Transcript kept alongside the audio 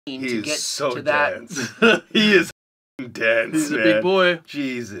to get so to that. dense. He is dense. He's man. a big boy.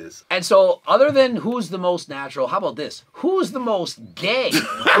 Jesus. And so, other than who's the most natural, how about this? Who's the most gay?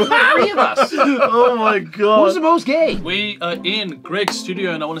 The three of us. Oh my God. Who's the most gay? We are in Greg's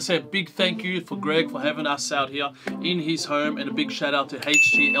studio, and I want to say a big thank you for Greg for having us out here in his home, and a big shout out to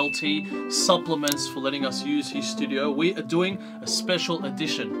HTLT Supplements for letting us use his studio. We are doing a special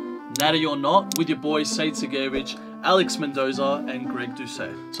edition, Natty or Not, with your boys Said Segevich, Alex Mendoza, and Greg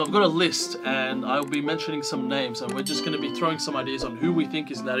Doucette. So I've got a list, and I'll be mentioning some names, and we're just going to be throwing some ideas on who we think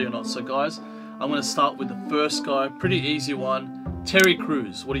is natty or not. So guys, I'm going to start with the first guy, pretty easy one, Terry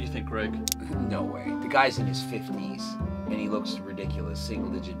Crews. What do you think, Greg? No way. The guy's in his 50s, and he looks ridiculous.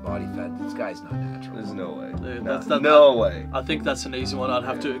 Single-digit body fat. This guy's not natural. There's no way. No way. I think that's an easy one. I'd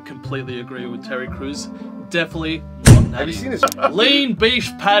have to completely agree with Terry Crews. Definitely not natty. Have you seen his Lean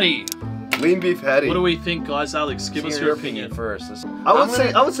beef patty? lean beef patty? What do we think, guys? Alex, give us your opinion first.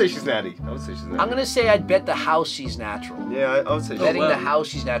 I would say she's natty. I would say she's natty. I'm gonna say I'd bet the house she's natural. Yeah, I would say she's betting the house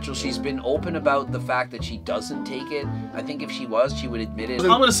she's natural. She's been open about the fact that she doesn't take it. I think if she was, she would admit it. I'm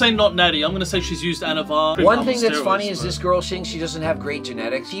gonna say not natty. I'm gonna say she's used Anavar. One thing that's funny is this girl thinks she doesn't have great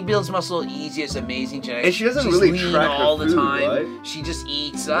genetics. She builds muscle easy, has amazing genetics. And she doesn't She's really lean track her all the food, time. right? She just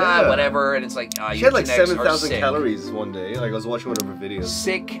eats whatever, and it's like she had like 7,000 calories one day. Like I was watching one of her videos.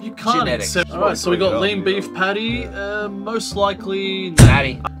 Sick You can't genetics. accept. Alright, so we got lean beef patty, most likely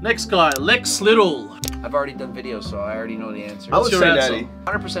natty. Next guy, Lex Little. I've already done videos, so I already know the answer. I would say natty.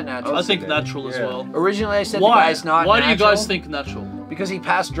 100% natural. I think natural as well. Originally, I said the guy's not natural. Why do you guys think natural? Because he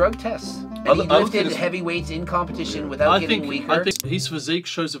passed drug tests. And he lifted heavy weights in competition without getting weaker. I think his physique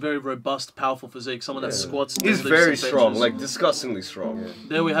shows a very robust, powerful physique. Someone that squats. He's very strong, like disgustingly strong.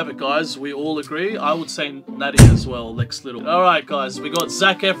 There we have it, guys. We all agree. I would say natty as well, Lex Little. All right, guys. We got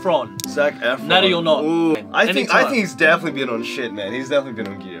Zac Efron. Zac Efron. Natty or not? Ooh, I think he's definitely been on shit, man. He's definitely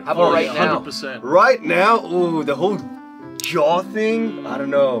been on gear. How about right now? 100%. Right now, ooh, the whole jaw thing. I don't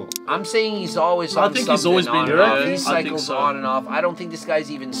know. I'm saying he's always on. I think he's always been good. He cycles on and off. I don't think this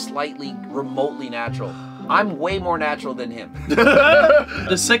guy's even slightly remotely natural. I'm way more natural than him.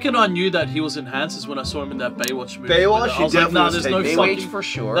 The second I knew that he was enhanced is when I saw him in that Baywatch movie. Baywatch, I was like, nah, there's no fucking... for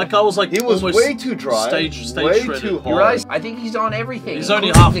sure. That guy was like, he was way too dry, stage way shredded. too hard. You realize? I think he's on everything. He's only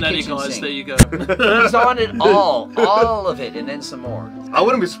half natty, guys. There you go. He's on it all of it, and then some more. I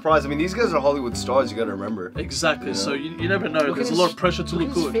wouldn't be surprised. I mean, these guys are Hollywood stars. You got to remember. Exactly. You know? So you never know. There's a lot of pressure to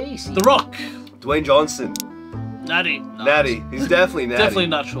look good. Face. The Rock. Dwayne Johnson. Natty. Natty. He's definitely natty. Definitely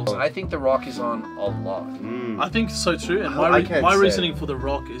natural. I think The Rock is on a lot. I think so too. And my reasoning for The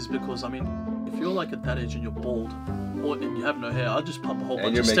Rock is because, I mean, if you're like at that age and you're bald, and you have no hair, I'll just pump a whole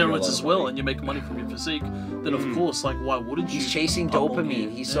bunch of steroids as well, and you make money from your physique, then of course, like, why wouldn't you? He's chasing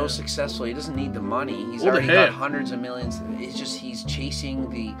dopamine. He's so successful. He doesn't need the money. He's already got hundreds of millions. It's just he's chasing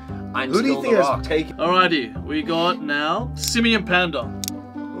the I'm still The Rock. Alrighty, we got now Simeon Panda.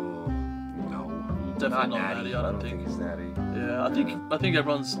 Not Definitely not natty. I don't think he's natty. Yeah, I think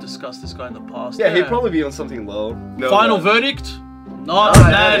everyone's discussed this guy in the past. Yeah, he'd probably be on something low. No, Final verdict? Not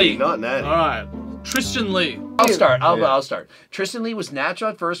natty. Not natty. Alright. Tristan Lee. I'll start. I'll start. Tristan Lee was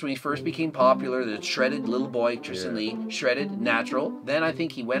natural at first when he first became popular. The shredded little boy, Tristan Lee, shredded, natural. Then I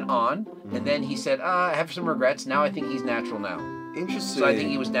think he went on, and then he said, I have some regrets. Now I think he's natural now. Interesting. So I think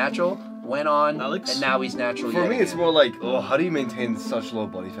he was natural, went on, Alex? and now he's natural. For me, it's more like, oh, how do you maintain such low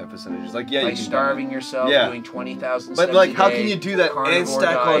body fat percentages? Like, yeah, by starving yourself, doing 20,000 steps but like, how a day, can you do that and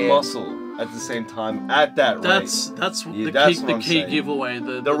stack on muscle at the same time at that rate? That's the key giveaway.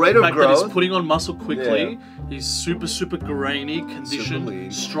 The rate of fact growth. that he's putting on muscle quickly. He's super grainy,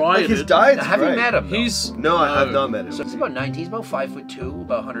 conditioned, striated. Like his diet's Have you met him? He's I have not met him. So he's about 90. He's about 5'2",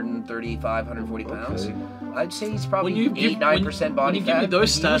 about 135, 140 pounds. I'd say he's probably 8-9% body fat. When you give me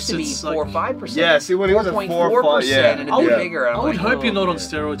those stats, he used to be 4 or 5%. Yeah, see when he was at 4 or 5, and a bit bigger. I would hope you're not on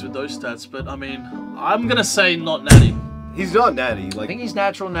steroids with those stats, but I mean, I'm gonna say not natty. He's not natty. Like, I think he's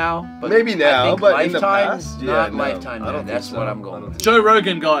natural now, but maybe now, I think but lifetime, in the past, not lifetime. I don't That's what I'm going with. Joe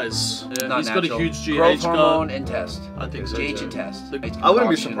Rogan, guys. Not he's natural. got a huge GH growth gun. hormone and test. I think so. GH and test. I wouldn't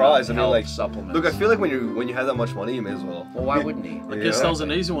be surprised. I mean, like, supplements. look, I feel like when you have that much money, you may as well. Well, why wouldn't he? I guess that was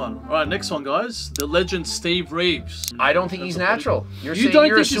an easy one. All right, next one, guys. The legend Steve Reeves. I don't think he's natural. You're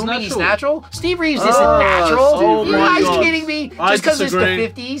assuming he's natural? Steve Reeves isn't natural. Oh you guys kidding me? Just because it's the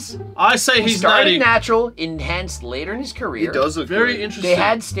 50s? I say he's started natural, enhanced later in his career. He does look very interesting. They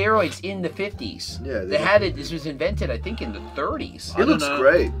had steroids in the 50s. Yeah, they had it. This was invented, I think, in the 30s. He looks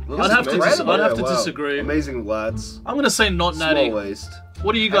great. I'd have to disagree. Amazing lats. I'm gonna say not natty. Small waist.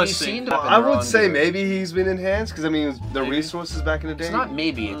 What do you Have guys you think? seen the- I would wrong say gear. maybe he's been enhanced because I mean the Maybe. resources back in the day. It's not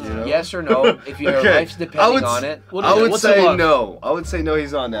maybe. It's You know? yes or no. If your life's depending on it. What I is it? would What's say it like? no. I would say no.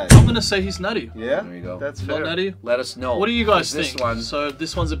 He's on that. I'm gonna say he's natty. Yeah. There you go. That's Not fair. natty. Let us know. What do you guys This think? one. So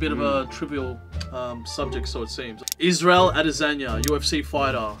this one's a bit of a trivial subject, so it seems. Israel Adesanya, UFC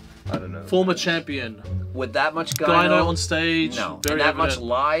fighter, I don't know. former champion, With that much gyno on stage. No. Very and that much evident.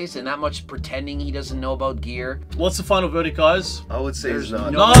 lies and that much pretending he doesn't know about gear. What's the final verdict, guys? I would say he's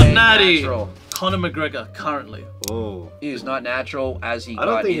not. no Not way natty. natural. Conor McGregor currently. Oh. He was not natural as he I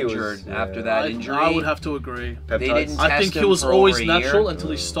don't got think he was- injured yeah. after that injury. I would have to agree. They didn't Peptides. I think test he him was for always over a natural year.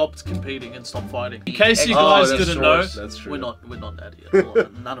 until he stopped competing and stopped fighting. In case you Oh, guys that's didn't true. know, That's true. we're not natty at all.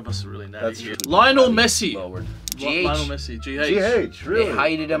 None of us are really natty. That's here. true. Lionel Messi. Lowered. Lionel GH. Messi. GH. GH, They really?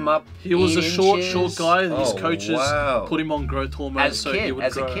 heighted him up. He was a 8 short inches. guy. His Oh, coaches wow. put him on growth hormones so he would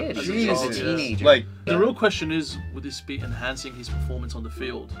As grow. a kid. As Jesus. As a teenager. Like, The real question is, would this be enhancing his performance on the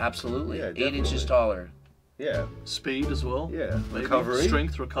field? Absolutely. Yeah, 8 inches definitely. taller. yeah. Speed as well? Yeah. Maybe. Recovery.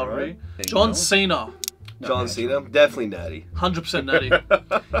 Strength, recovery. Alright. John No. Cena. John Cena, definitely natty. 100% natty.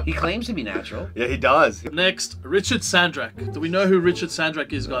 He claims to be natural. Yeah, he does. Next, Richard Sandrak. Do we know who Richard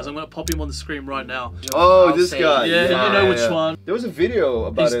Sandrak is, guys? I'm going to pop him on the screen right now. Oh, I'll this say- guy. Yeah, you know which one. There was a video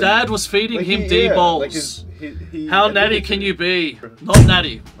about His him. dad was feeding Like him he- D yeah, balls. like he How admitted natty to can it. you be? Not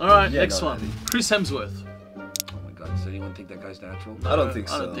natty. Alright, Yeah, next not one. natty. Chris Hemsworth. Oh my god, does anyone think that guy's natural? I don't think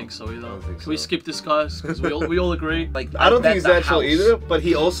so. I don't think so either. I don't think Can we so. skip this, guys? Because we all agree. Like I don't bet think he's the natural house. either, but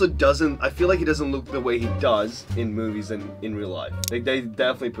he also doesn't. I feel like he doesn't look the way he does in movies and in real life. Like they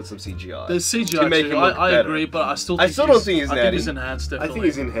definitely put some CGI. There's CGI to make too. him look I better. agree, but I still don't think he's I natty. think he's enhanced, I definitely. think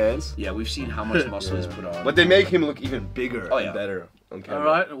he's enhanced. Yeah, we've seen how much muscle he's put on. But they make him look even bigger Oh, yeah. and better on camera.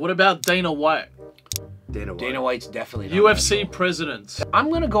 Alright, what about Dana White? Dana White. Dana White's definitely not UFC natural. president.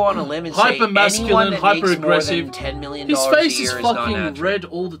 I'm gonna go on a limb and say Hyper-masculine, anyone that makes more hyper-aggressive. than $10 million His a face is year is not fucking natural. red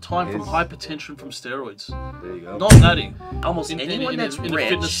all the time from His- hypertension from steroids. There you go. Not natty. Almost In- anyone in- that's in a rich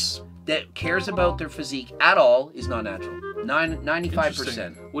fitness- that cares about their physique at all is not natural. 95%.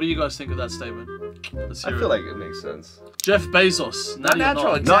 Interesting. What do you guys think of that statement? Let's I hear feel it. like it makes sense. Jeff Bezos. Not natty or natural.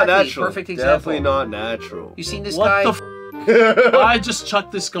 not? Exactly. Not natural. Perfect example. Definitely not natural. You seen this What guy? the f? I just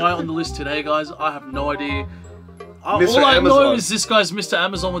chucked this guy on the list today, guys. I have no idea. Mr. All I know Amazon. is this guy's Mr.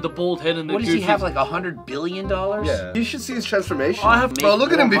 Amazon with the bald head and the What does goofy... he have, like $100 billion? Yeah. You should see his transformation. I have- Bro,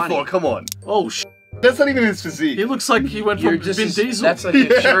 look at him Make before. more Come on. Oh, That's not even his physique. he looks like he went from You're Vin just Diesel. That's like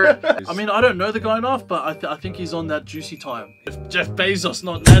a shirt. I mean, I don't know the guy enough, but I think he's on that juicy time. Jeff Bezos,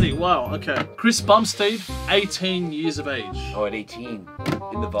 not natty. Wow, okay. Chris Bumstead, 18 years of age. Oh, at 18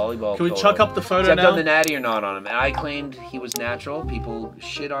 in the volleyball. Can we photo. chuck up the photo See, I've now? done the natty or not on him, and I claimed he was natural. People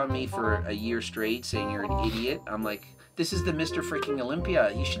shit on me for a year straight, saying you're an idiot. I'm like, this is the Mr. Freaking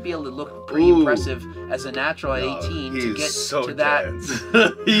Olympia. You should be able to look pretty Ooh. impressive as a natural at 18 he to is get so to that.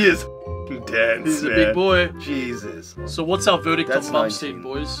 dense. He is dense, He's a man. big boy. Jesus. So what's our verdict That's on Bumstead, 19.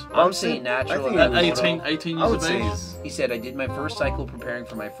 boys? I'm saying natural. I think At he was- 18 I years would of say age? he's- He said, I did my first cycle preparing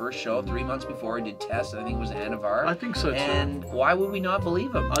for my first show 3 months before. I did tests. I think it was Anavar. I think so too. And why would we not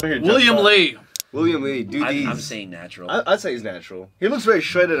believe him? William Lee. William Lee, do these. I'm saying natural. I'd say he's natural. He looks very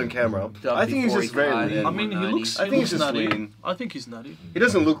shredded on camera. Done I think he's before just he very got lean. in. I mean, he 90. looks, I he think looks he's just nutty. lean. I think he's nutty. He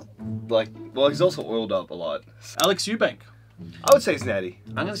doesn't look like. Well, he's also oiled up a lot. Alex Eubank. I would say he's natty.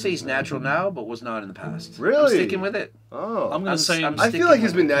 I'm going to say he's natural now, but was not in the past. Really? I'm sticking with it. Oh. I'm gonna say. I'm I sticking feel like he's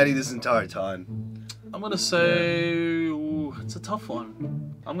with been it. natty this entire time. I'm gonna say. Ooh, it's a tough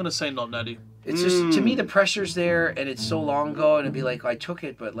one. I'm gonna say not natty. It's just, to me, the pressure's there, and it's so long ago, and it'd be like, I took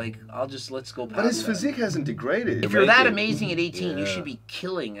it, but like, let's go past But his that. physique hasn't degraded. If you're that Right? amazing at 18, you Yeah. should be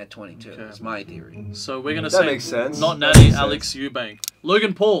killing at 22. Okay. That's my theory. So we're gonna That say makes sense. not That natty. makes sense. Alex Eubank.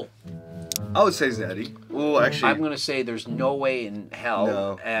 Logan Paul. I would say he's natty. Oh, actually. I'm going to say there's no way in hell,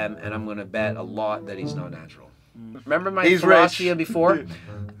 No. and I'm going to bet a lot that he's not natural. Remember my He's philosophy rich. before?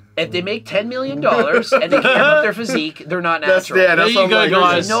 If they make $10 million and they keep up their physique, they're not That's natural. yeah. There That's you what I'm go, like.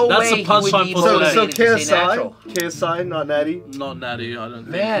 guys. No That's way the he would punchline be for So, today. so motivated to say natural. KSI, not natty. Not natty. I don't think.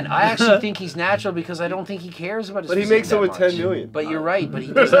 Man, I actually think he's natural because I don't think he cares about his But he physique makes that over much. 10 million. But you're right, but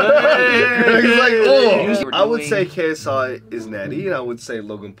he doesn't. He's like, oh. We're I would doing- say KSI is natty, and I would say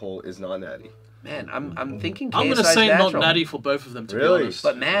Logan Paul is not natty. Man, I'm thinking I'm gonna KSI's say natural. not natty for both of them. To Really? be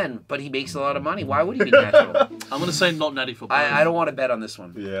honest. But he makes a lot of money. Why would he be natural? I'm gonna say not natty for both. I don't want to bet on this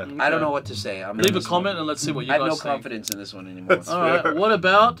one. Yeah. I don't know what to say. I'm Leave a nervous. comment and let's see what you I have guys no think. confidence in this one anymore. All right. What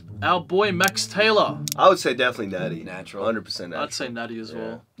about our boy Max Taylor? I would say definitely natty. Natural. 100% natty. I'd say natty as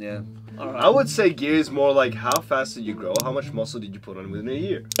well. Yeah. All right. I would say gear is more like how fast did you grow? How much muscle did you put on within a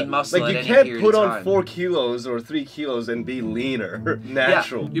year? Muscle Like at you any can't period put of on time. 4 kilos or 3 kilos and be leaner.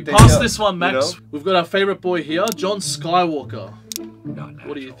 Natural. You They passed don't, this one, Max. you know? We've got our favorite boy here, John Skywalker. Not natural.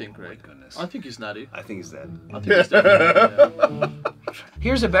 What do you think, Greg? Oh my goodness. I think he's natty. I think he's dead. I think he's definitely natty. Yeah.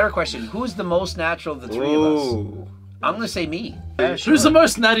 Here's a better question. Who's the most natural of the three of us? Ooh. I'm going to say me. Yeah, sure. Who's the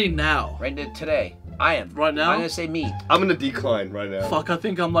most natty now? Right today. I am. Right now? I'm going to say me. I'm gonna decline right now. Fuck, I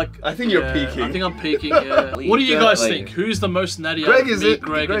think I'm like... I think you're peaking. I think I'm peaking, yeah. What do you guys think? Who's the most natty Greg out of is me, it?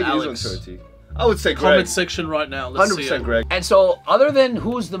 Greg and Alex? I would say Greg. Comment section right now. Let's see 100% it. Greg. And so, other than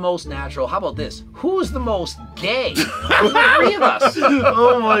who's the most natural, how about this? Who's the most gay? The three of us.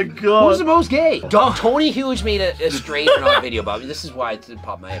 Oh my god. Who's the most gay? Tony Huge made a straight or not video about me. This is why it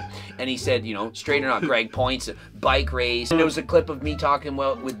popped in my head. And he said, you know, straight or not, Greg points, bike race. And there was a clip of me talking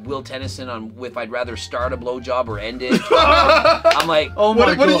with Will Tennyson on if I'd rather start a blowjob or end it. I'm like, Oh my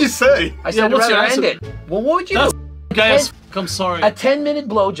god. What did you say? I said, I'd what's rather your end answer? it. Well, what would you That's do? gay as I'm sorry. A 10-minute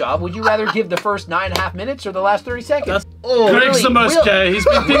blowjob, would you rather give the first 9.5 minutes or the last 30 seconds? That's- Oh, Greg's the most Will- gay. He's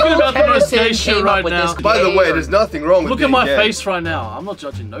been thinking Will about the most gay Tennyson shit came right up with now. this by the gay way, or- there's nothing wrong with Look at being my gay. face right now. I'm not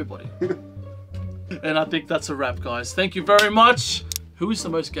judging nobody. And I think that's a wrap, guys. Thank you very much. Who is the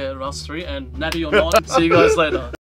most gay of us three? And natty or not? See you guys later.